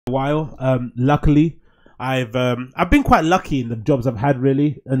a while. Luckily, I've been quite lucky in the jobs I've had,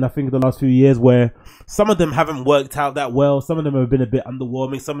 really, and I think the last few years where some of them haven't worked out that well. Some of them have been a bit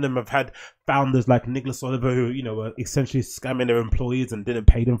underwhelming. Some of them have had founders like Nicholas Oliver who, were essentially scamming their employees and didn't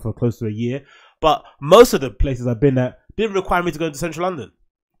pay them for close to a year. But most of the places I've been at didn't require me to go to Central London.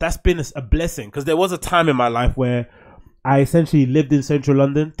 That's been a blessing, because there was a time in my life where I essentially lived in Central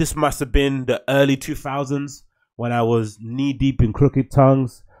London. This must have been the early 2000s when I was knee deep in crooked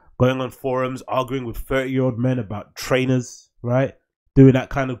tongues, going on forums, arguing with 30-year-old men about trainers, right? Doing that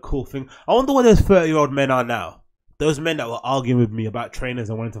kind of cool thing. I wonder what those 30-year-old men are now. Those men that were arguing with me about trainers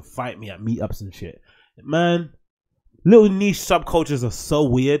and wanting to fight me at meetups and shit. Man, little niche subcultures are so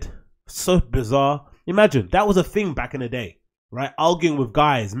weird, so bizarre. Imagine, that was a thing back in the day, right? Arguing with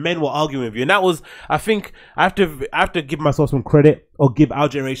guys. Men were arguing with you. And that was, I think, I have to give myself some credit, or give our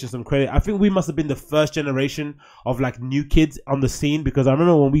generation some credit. I think we must have been the first generation of like new kids on the scene, because I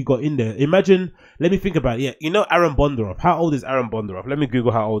remember when we got in there. Imagine, let me think about it. Yeah, you know Aaron Bondaroff. How old is Aaron Bondaroff? Let me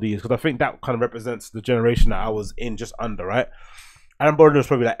Google how old he is, because I think that kind of represents the generation that I was in, just under, right? Aaron Bondaroff's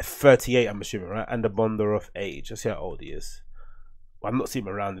probably like 38, I'm assuming, right? And the Bondaroff age. Let's see how old he is. Well, I'm not seeing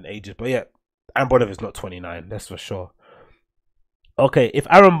him around in ages, but yeah, Aaron Bondaroff is not 29, that's for sure. Okay, if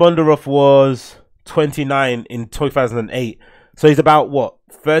Aaron Bondaroff was 29 in 2008, so he's about what,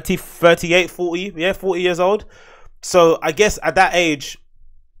 30, 38, 40? Yeah, 40 years old. So I guess at that age,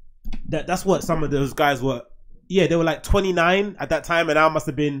 that's what some of those guys were. Yeah, they were like 29 at that time, and I must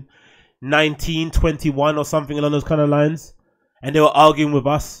have been 19, 21 or something along those kind of lines. And they were arguing with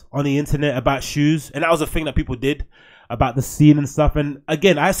us on the internet about shoes, and that was a thing that people did about the scene and stuff. And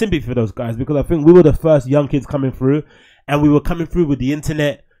again, I have sympathy for those guys, because I think we were the first young kids coming through, and we were coming through with the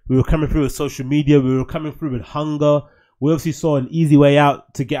internet, we were coming through with social media, we were coming through with hunger. We obviously saw an easy way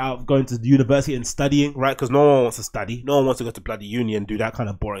out to get out of going to the university and studying, right? Because no one wants to study. No one wants to go to bloody uni and do that kind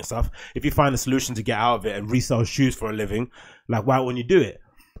of boring stuff. If you find a solution to get out of it and resell shoes for a living, like, why wouldn't you do it?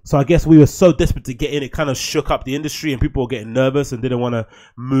 So I guess we were so desperate to get in, it kind of shook up the industry, and people were getting nervous and didn't want to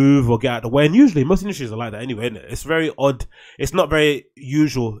move or get out of the way. And usually, most industries are like that anyway, isn't it? It's very odd. It's not very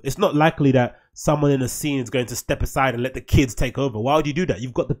usual. It's not likely that someone in the scene is going to step aside and let the kids take over. Why would you do that?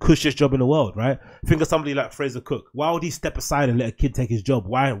 You've got the cushiest job in the world, right? Think of somebody like Fraser Cook. Why would he step aside and let a kid take his job?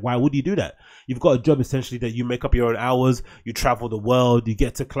 Why would you do that? You've got a job essentially that you make up your own hours, you travel the world, you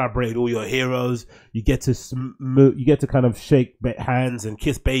get to collaborate with all your heroes, you get to kind of shake hands and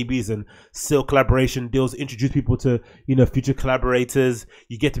kiss babies and seal collaboration deals, introduce people to, future collaborators.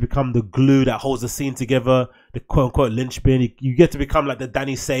 You get to become the glue that holds the scene together, the quote-unquote linchpin. You get to become like the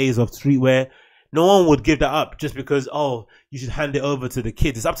Danny Says of streetwear. No one would give that up just because, oh, you should hand it over to the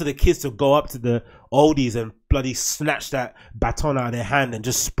kids. It's up to the kids to go up to the oldies and bloody snatch that baton out of their hand and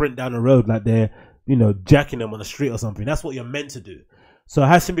just sprint down the road like they're, jacking them on the street or something. That's what you're meant to do. So I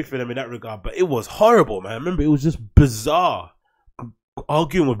have sympathy for them in that regard. But it was horrible, man. I remember it was just bizarre,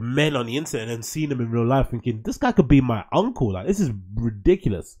 arguing with men on the internet and seeing them in real life, thinking, this guy could be my uncle. Like, this is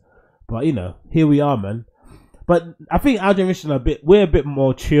ridiculous. But, here we are, man. But I think our generation we're a bit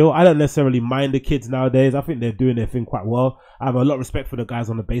more chill. I don't necessarily mind the kids nowadays. I think they're doing their thing quite well. I have a lot of respect for the guys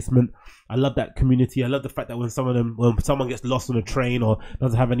on the basement. I love that community. I love the fact that when someone gets lost on a train or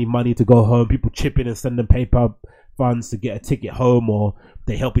doesn't have any money to go home, people chip in and send them PayPal funds to get a ticket home, or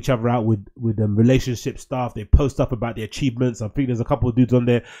they help each other out with relationship stuff. They post up about their achievements. I think there's a couple of dudes on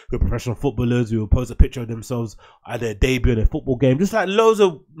there who are professional footballers who will post a picture of themselves at their debut in a football game. Just like loads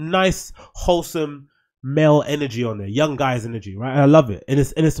of nice, wholesome male energy on there, young guys energy, right? And I love it, and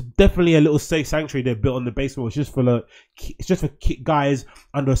it's definitely a little safe sanctuary they've built on the basement. It's just for guys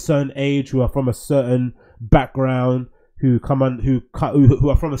under a certain age who are from a certain background, who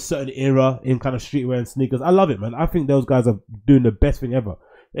are from a certain era in kind of streetwear and sneakers. I love it, man. I think those guys are doing the best thing ever.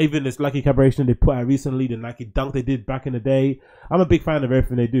 Even this Nike collaboration they put out recently, the Nike Dunk they did back in the day, I'm a big fan of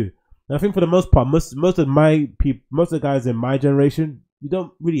everything they do. And I think for the most part, most of the guys in my generation, we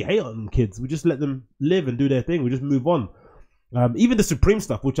don't really hate on kids. We just let them live and do their thing. We just move on. Even the Supreme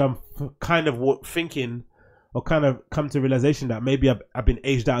stuff, which I'm kind of thinking, or kind of come to realization that maybe I've been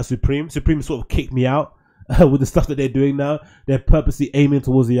aged out of Supreme. Supreme sort of kicked me out with the stuff that they're doing now. They're purposely aiming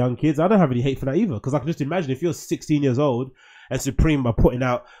towards the young kids. I don't have any hate for that either, because I can just imagine if you're 16 years old and Supreme are putting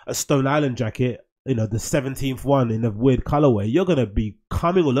out a Stone Island jacket, the 17th one in a weird colorway, you're going to be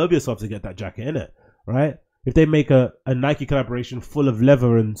coming all over yourself to get that jacket, innit? Right? If they make a Nike collaboration full of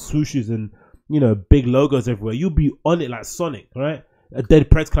leather and swooshes and, big logos everywhere, you'll be on it like Sonic, right? A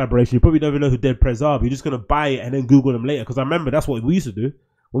Dead Prez collaboration, you probably don't even know who Dead Prez are, but you're just going to buy it and then Google them later. Because I remember that's what we used to do.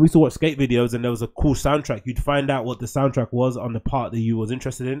 When we used to watch skate videos and there was a cool soundtrack, you'd find out what the soundtrack was on the part that you was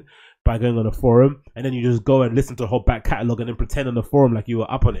interested in. by going on a forum, and then you just go and listen to a whole back catalogue and then pretend on the forum like you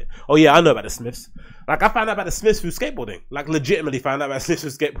were up on it. Oh yeah, I know about the Smiths. Like I found out about the Smiths through skateboarding. Like legitimately found out about Smiths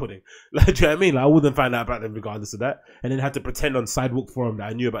through skateboarding. Like, do you know what I mean? Like I wouldn't find out about them regardless of that, and then had to pretend on Sidewalk forum that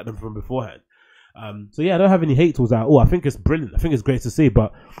I knew about them from beforehand. So yeah, I don't have any hate towards that. Oh, I think it's brilliant. I think it's great to see,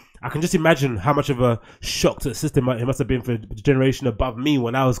 but I can just imagine how much of a shock to the system it must have been for the generation above me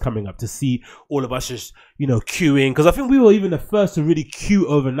when I was coming up to see all of us just, you know, queuing. Because I think we were even the first to really queue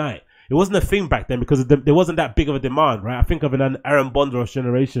overnight. It wasn't a thing back then because there wasn't that big of a demand, right? I think of an Aaron Bonderos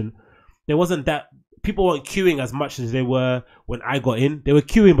generation. There wasn't that, people weren't queuing as much as they were when I got in. They were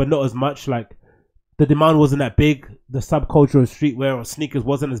queuing, but not as much. Like the demand wasn't that big. The subculture of streetwear or sneakers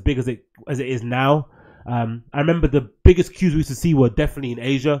wasn't as big as it is now. I remember the biggest queues we used to see were definitely in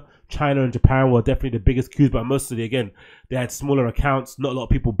Asia. China and Japan were definitely the biggest queues, but mostly, again, they had smaller accounts, not a lot of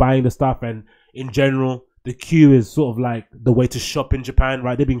people buying the stuff, and in general, the queue is sort of like the way to shop in Japan,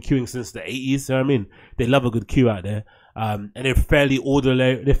 right? They've been queuing since the 80s, so I mean, they love a good queue out there, and they're fairly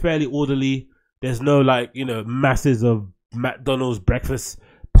orderly. There's no, like, you know, masses of McDonald's breakfast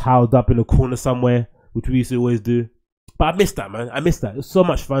piled up in a corner somewhere, which we used to always do. But I missed that, man. I missed that. It was so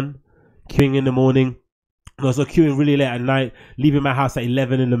much fun queuing in the morning. And also queuing really late at night, leaving my house at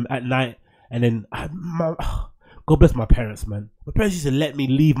 11 at night, and then God bless my parents, man. My parents used to let me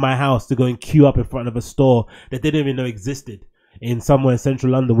leave my house to go and queue up in front of a store that they didn't even know existed in somewhere in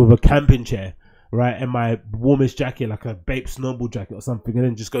central London with a camping chair, right, and my warmest jacket, like a Bape snowball jacket or something, and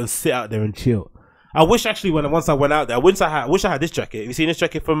then just go and sit out there and chill. I wish actually once I went out there, I wish I had this jacket. Have you seen this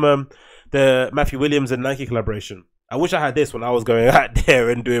jacket from the Matthew Williams and Nike collaboration? I wish I had this when I was going out there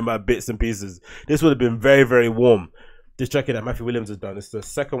and doing my bits and pieces. This would have been very, very warm. This jacket that Matthew Williams has done. It's the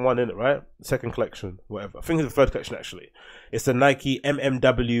second one in it, right? Second collection, whatever. I think it's the third collection, actually. It's the Nike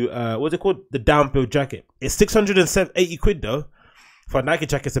MMW, what's it called? The downfield jacket. It's 680 quid, though. For a Nike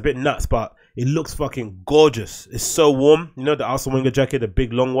jacket, it's a bit nuts, but it looks fucking gorgeous. It's so warm. You know, the Arsene Wenger jacket, the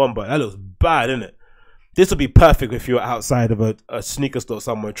big, long one, but that looks bad, isn't it? This would be perfect if you're outside of a sneaker store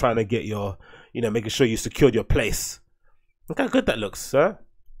somewhere trying to get your, you know, making sure you secured your place. Look how good that looks, sir.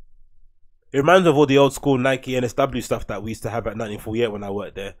 It reminds me of all the old school Nike NSW stuff that we used to have at 1948 when I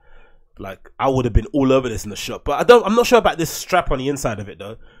worked there. Like, I would have been all over this in the shop. But I'm not sure about this strap on the inside of it,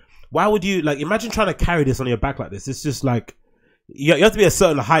 though. Why would you, like, imagine trying to carry this on your back like this. It's just like, you have to be a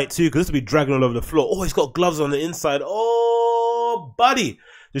certain height, too, because this will be dragging all over the floor. Oh, it's got gloves on the inside. Oh, buddy.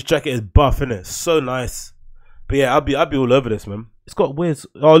 This jacket is buff, isn't it? So nice. But yeah, I'll be all over this, man. It's got weird.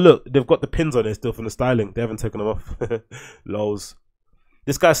 Oh look, they've got the pins on it still from the styling. They haven't taken them off. Lols.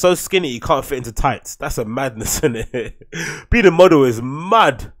 This guy's so skinny he can't fit into tights. That's a madness, isn't it? Being a model is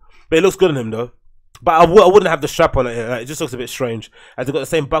mad. But it looks good on him though. But I wouldn't have the strap on it here. Like, it just looks a bit strange. Has it got the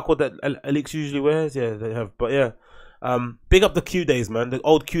same buckle that Alex usually wears? Yeah, they have. But yeah. Big up the Q days, man. The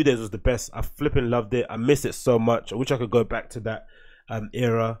old Q days was the best. I flipping loved it. I miss it so much. I wish I could go back to that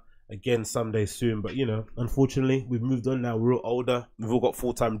era again someday soon, but you know, unfortunately we've moved on now. We're all older, we've all got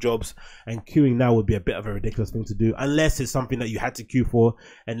full-time jobs, and queuing now would be a bit of a ridiculous thing to do unless it's something that you had to queue for.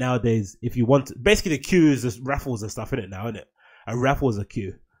 And nowadays, if you want to, basically the queue is just raffles and stuff in it now, isn't it? A raffle is a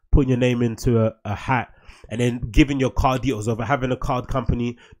queue, putting your name into a hat and then giving your card details over, having a card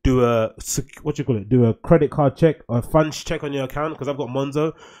company do a do a credit card check or a funds check on your account, because I've got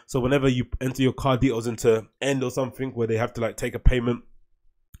Monzo, so whenever you enter your card details into End or something where they have to like take a payment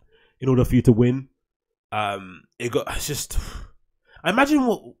in order for you to win, it's just, I imagine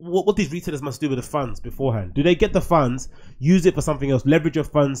what these retailers must do with the funds beforehand. Do they get the funds, use it for something else, leverage your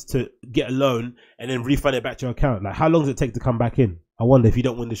funds to get a loan, and then refund it back to your account? Like, how long does it take to come back in? I wonder if you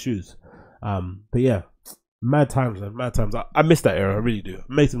don't win the shoes. But yeah, mad times, man, mad times. I miss that era, I really do.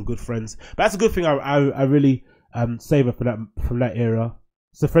 Made some good friends. But that's a good thing. I really savor from that era.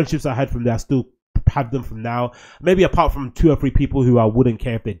 So friendships I had from there, I still have them from now, maybe apart from 2 or 3 people who I wouldn't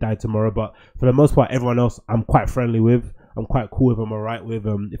care if they died tomorrow, but for the most part everyone else I'm quite friendly with, I'm quite cool with, I'm alright with.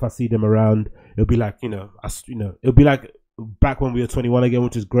 If I see them around, it'll be like, it'll be like back when we were 21 again,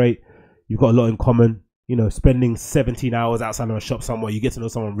 which is great. You've got a lot in common, you know, spending 17 hours outside of a shop somewhere, you get to know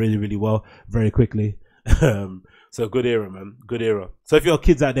someone really, really well very quickly. So good era, man, good era. So if you're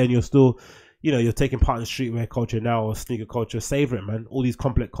kids out there and you're still, you know, you're taking part in streetwear culture now or sneaker culture, savor it, man. All these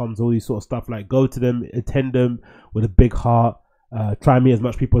complex comms, all these sort of stuff, like go to them, attend them with a big heart, try and meet as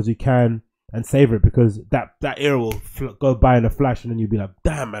much people as you can and savor it, because that era will go by in a flash, and then you'll be like,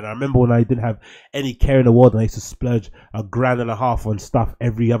 damn, man, I remember when I didn't have any care in the world and I used to splurge $1.5 grand on stuff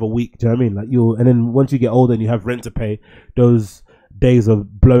every other week. Do you know what I mean? Like and then once you get older and you have rent to pay, those days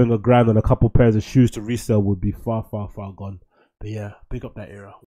of blowing $1 grand on a couple pairs of shoes to resell would be far, far, far gone. But yeah, big up that era.